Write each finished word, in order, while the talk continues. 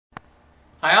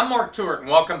Hi, I'm Mark Tewart and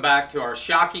welcome back to our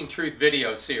Shocking Truth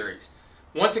video series.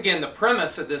 Once again, the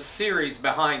premise of this series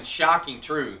behind Shocking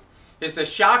Truth is the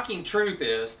shocking truth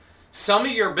is some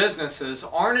of your businesses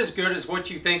aren't as good as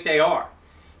what you think they are.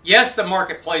 Yes, the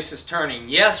marketplace is turning.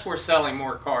 Yes, we're selling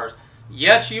more cars.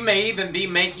 Yes, you may even be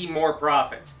making more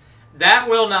profits. That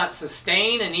will not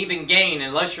sustain and even gain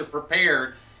unless you're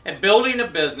prepared at building a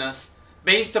business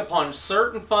based upon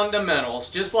certain fundamentals,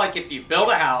 just like if you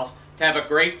build a house to have a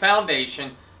great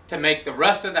foundation to make the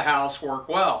rest of the house work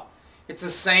well. It's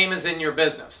the same as in your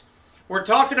business. We're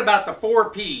talking about the 4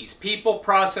 P's: people,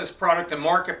 process, product, and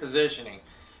market positioning.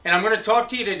 And I'm going to talk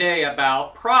to you today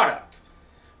about product.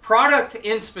 Product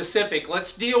in specific,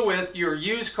 let's deal with your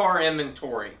used car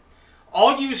inventory.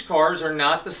 All used cars are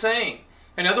not the same.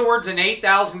 In other words, an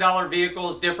 $8,000 vehicle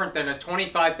is different than a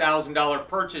 $25,000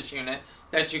 purchase unit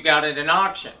that you got at an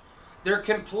auction. They're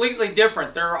completely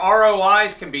different. Their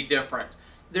ROIs can be different.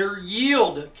 Their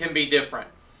yield can be different.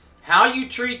 How you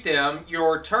treat them,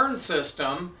 your turn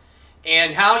system,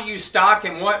 and how you stock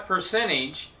and what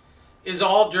percentage is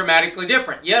all dramatically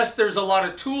different. Yes, there's a lot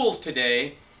of tools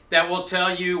today that will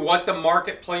tell you what the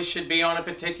marketplace should be on a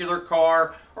particular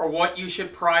car, or what you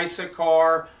should price a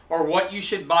car, or what you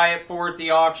should buy it for at the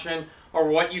auction, or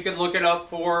what you can look it up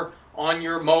for on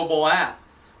your mobile app.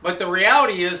 But the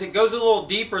reality is it goes a little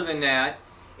deeper than that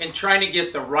in trying to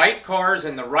get the right cars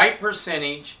and the right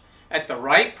percentage at the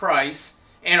right price,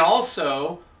 and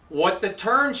also what the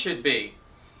turn should be.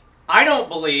 I don't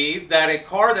believe that a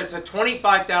car that's a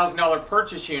 $25,000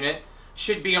 purchase unit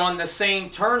should be on the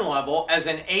same turn level as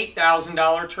an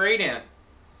 $8,000 trade-in.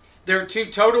 They're two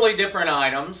totally different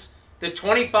items. The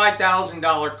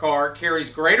 $25,000 car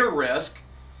carries greater risk,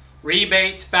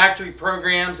 rebates, factory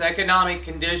programs, economic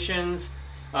conditions,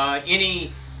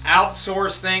 any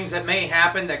outsourced things that may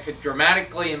happen that could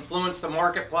dramatically influence the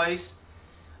marketplace.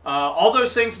 All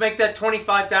those things make that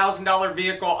 $25,000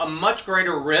 vehicle a much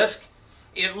greater risk.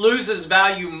 It loses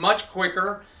value much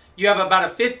quicker. You have about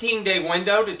a 15-day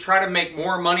window to try to make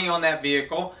more money on that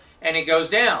vehicle, and it goes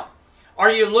down.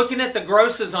 Are you looking at the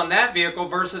grosses on that vehicle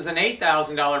versus an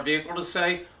 $8,000 vehicle to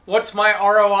say, what's my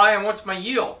ROI and what's my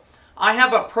yield? I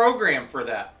have a program for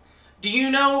that. Do you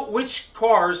know which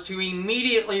cars to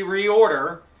immediately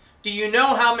reorder? Do you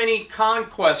know how many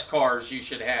conquest cars you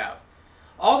should have?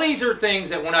 All these are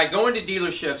things that when I go into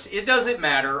dealerships, it doesn't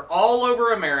matter, all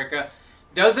over America,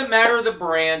 doesn't matter the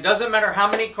brand, doesn't matter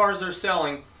how many cars they're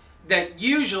selling, that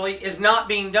usually is not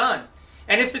being done.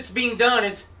 And if it's being done,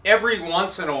 it's every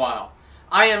once in a while.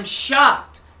 I am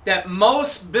shocked that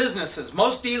most businesses,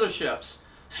 most dealerships,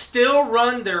 still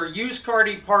run their used car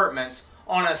departments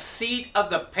on a seat of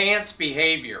the pants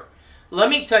behavior. Let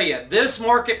me tell you, this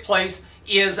marketplace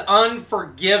is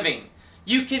unforgiving.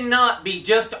 You cannot be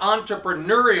just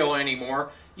entrepreneurial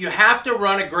anymore. You have to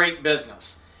run a great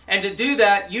business. And to do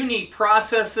that, you need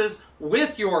processes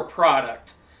with your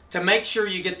product to make sure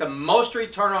you get the most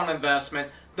return on investment,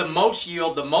 the most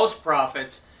yield, the most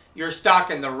profits. You're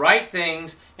stocking the right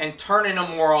things and turning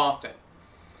them more often.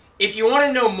 If you want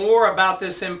to know more about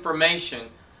this information,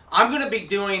 I'm going to be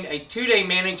doing a 2-day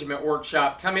management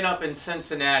workshop coming up in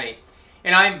Cincinnati.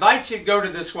 And I invite you to go to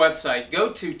this website. Go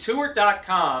to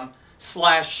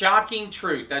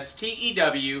tewart.com/shockingtruth. That's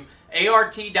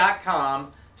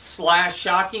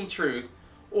TEWART.com/shockingtruth.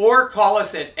 Or call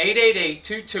us at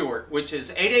 888-2TEWART, which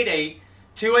is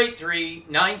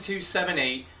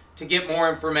 888-283-9278 to get more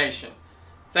information.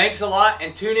 Thanks a lot,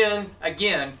 and tune in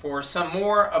again for some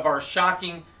more of our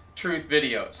Shocking Truth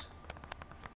videos.